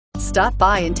Stop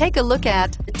by and take a look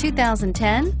at the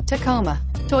 2010 Tacoma.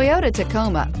 Toyota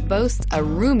Tacoma boasts a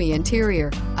roomy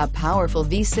interior, a powerful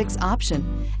V6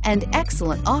 option, and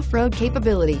excellent off-road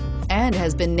capability, and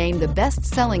has been named the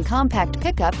best-selling compact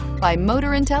pickup by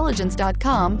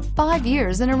MotorIntelligence.com 5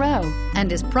 years in a row, and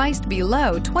is priced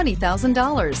below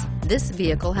 $20,000. This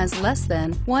vehicle has less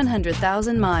than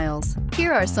 100,000 miles.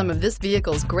 Here are some of this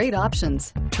vehicle's great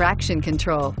options: traction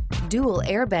control, dual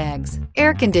airbags,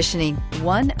 air conditioning,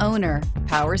 one owner,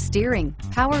 power steering,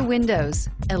 power windows,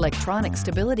 electronic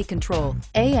stability control,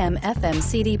 AM/FM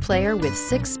CD player with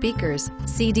 6 speakers,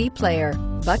 CD player,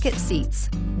 bucket seats.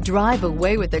 Drive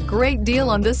away with a great deal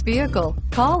on this vehicle.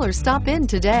 Call or stop in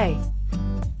today.